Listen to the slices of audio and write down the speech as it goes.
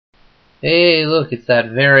Hey, look, it's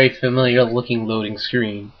that very familiar looking loading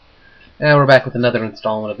screen. And we're back with another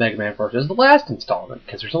installment of Mega Man Fortress, the last installment,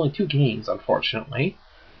 because there's only 2 games, unfortunately.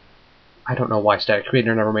 I don't know why Static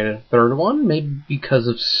Creator never made a 3rd one, maybe because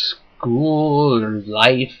of school or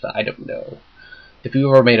life, I don't know. If you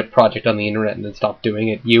ever made a project on the internet and then stopped doing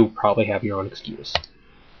it, you probably have your own excuse.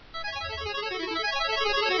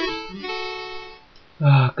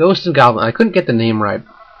 Ghosts and Goblins. I couldn't get the name right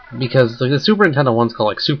because like the Super Nintendo one's called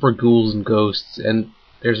like Super Ghouls and Ghosts, and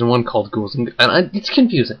there's one called Ghouls and it's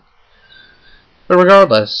confusing. But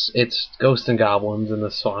regardless, it's Ghosts and Goblins in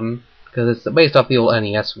this one because it's based off the old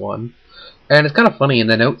NES one, and it's kind of funny in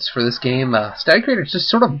the notes for this game. Static Creator just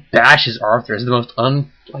sort of bashes Arthur as the most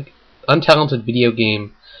untalented video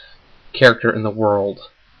game character in the world.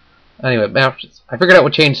 Anyway, I figured out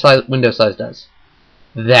what change window size does.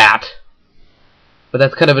 That. But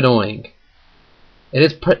that's kind of annoying. It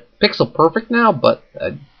is pixel perfect now, but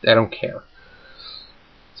I don't care.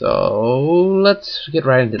 So let's get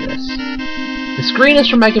right into this. The screen is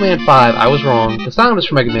from Mega Man 5. I was wrong. The sound is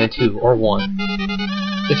from Mega Man 2 or 1.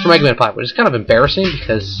 It's from Mega Man 5, which is kind of embarrassing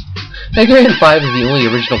because Mega Man 5 is the only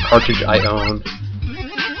original cartridge I own.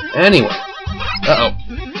 Anyway. Uh-oh.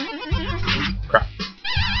 Crap.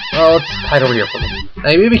 Well, let's hide over here for a minute.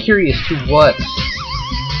 Now, you may be curious to what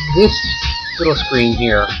this little screen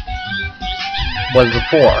here was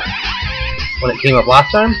before. When it came up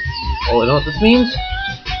last time? Oh, you know what this means?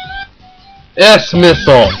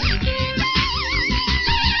 S-missile!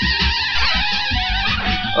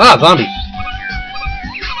 Ah, zombies!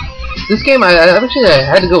 This game, I actually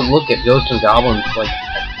had to go look at Ghosts and Goblins, like,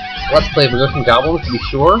 Let's Play for Ghosts and Goblins to be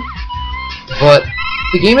sure. But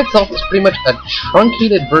the game itself is pretty much a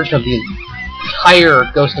truncated version of the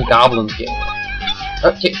entire Ghosts and Goblins game.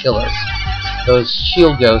 Kick killers. Those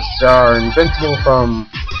shield ghosts are invincible from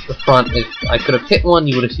the front. If I could have hit one,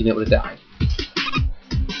 you would have seen it would have died.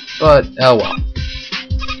 But, oh well.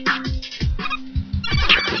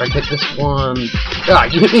 If I hit this one... Ah,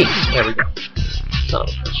 you hit me! There we go. Son of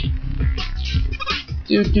a bitch.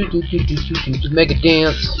 Just make it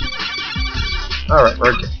dance. Alright,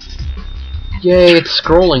 we're good. Yay, it's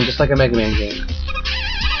scrolling just like a Mega Man game.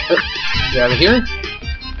 Get out of here.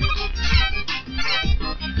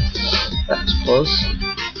 That's close.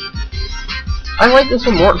 I like this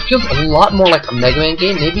one more. It feels a lot more like a Mega Man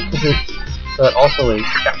game, maybe because it's also a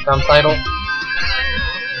Capcom title.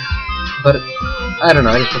 But I don't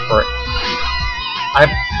know, I just prefer it. I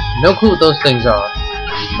have no clue what those things are.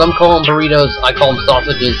 Some call them burritos, I call them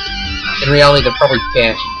sausages. In reality, they're probably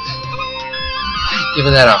banshees.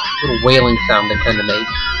 Given that a little wailing sound they tend to make.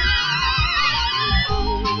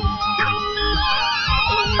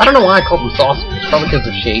 I don't know why I call them sausages, probably because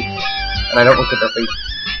of shape. And I don't look at their faces.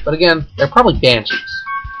 But again, they're probably banshees.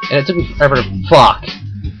 And it took me forever to fuck.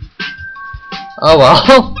 Oh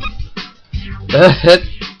well. That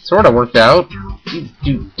sort of worked out. And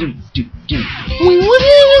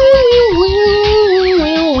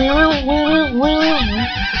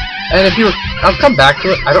if you I'll come back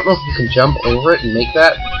to it. I don't know if you can jump over it and make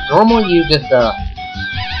that. Normally you just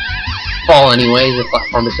fall anyways, the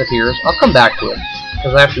platform disappears. I'll come back to it.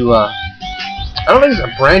 Because I have to I don't think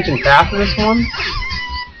there's a branching path in this one.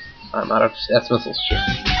 I'm out of S-missile shit.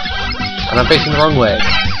 And I'm facing the wrong way.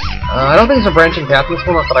 I don't think there's a branching path in this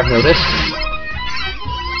one, that's what I've noticed.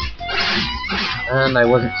 And I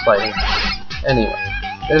wasn't sliding. Anyway.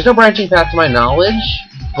 There's no branching path to my knowledge,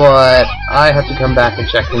 but I have to come back and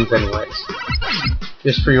check things anyways.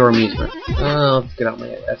 Just for your amusement. Let's get out my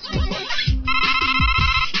S-missile.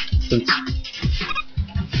 Since...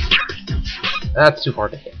 that's too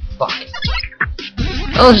hard to hit. Fuck.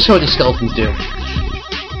 I'll just show what these skeletons do.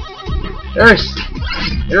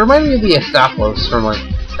 It reminded me of the Astaplos from, like,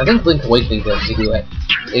 I think Link's Awakening does to do it.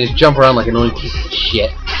 They just jump around like an annoying piece of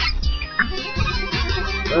shit.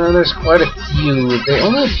 There's quite a few. They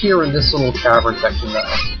only appear in this little cavern section, though.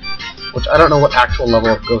 Which I don't know what actual level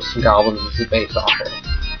of Ghosts and Goblins is based off of.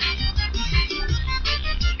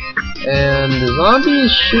 And the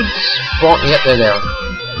zombies should spawn. Yep, they're there.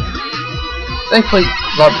 Thankfully,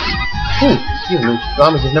 excuse me,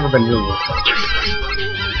 zombies have never been really good.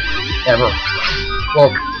 Ever. Well,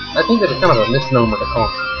 I think that it's kind of a misnomer to call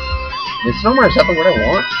them. Misnomer? Is that the word I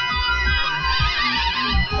want?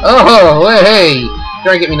 Oh, hey!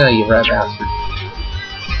 Try to get me now, you rat bastard.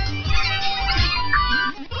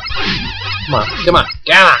 Come on!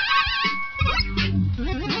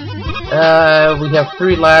 We have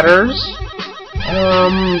 3 ladders.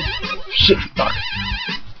 Shit, fuck.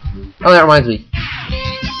 Oh, that reminds me.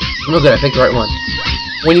 No good, I picked the right one.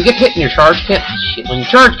 when you get hit and your charge when your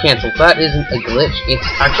charge cancels, that isn't a glitch. It's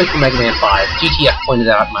actually from Mega Man 5. GTF pointed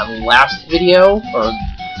out in my last video, or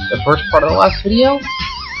the first part of the last video.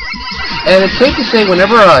 And it's safe to say,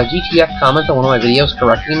 whenever GTF comments on one of my videos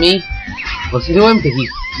correcting me, listen to him, because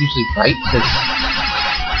he's usually right, because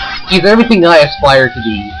he's everything I aspire to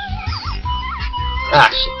be. Ah,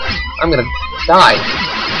 shit. I'm gonna die.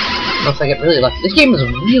 Unless I get really lucky. This game is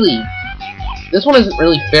really... This one isn't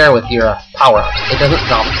really fair with your power-ups. It doesn't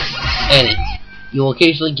drop any. You will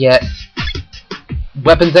occasionally get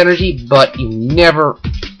weapons energy, but you never...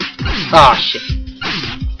 Ah, shit.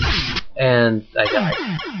 And I died.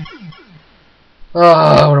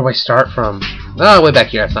 Oh, where do I start from? Oh, way back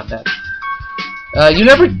here. That's not bad. You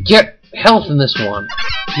never get health in this one.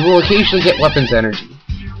 You will occasionally get weapons energy,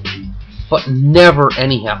 but never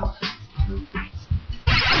any health.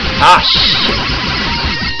 Ah, shit.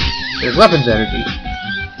 There's weapons energy.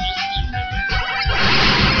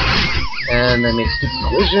 And I made a stupid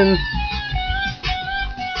collision.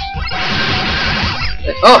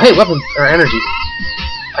 Oh, hey, weapons, or energy.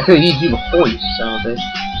 I could have used you before, you son of a bitch.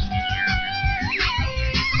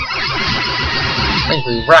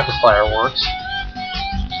 Thankfully, rapid fire works.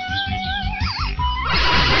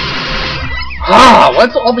 Ah,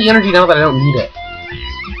 what's all the energy now that I don't need it?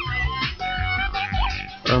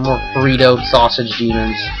 More burrito sausage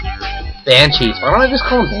demons. Banshees. Why don't I just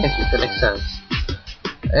call them Banshees? That makes sense.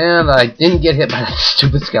 And I didn't get hit by that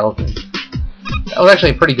stupid skeleton. That was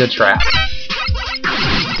actually a pretty good trap.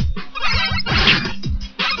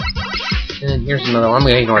 And here's another one. I'm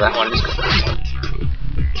gonna ignore that one. Just go for this one.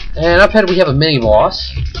 And up ahead we have a mini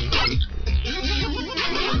boss.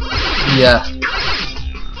 Yeah.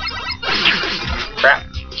 Crap.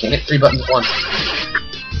 Can't hit 3 buttons at once.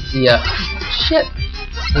 Shit.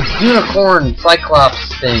 This unicorn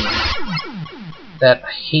cyclops thing that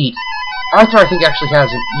I hate. Arthur, I think, actually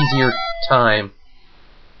has an easier time.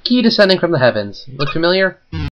 Key descending from the heavens. Look familiar?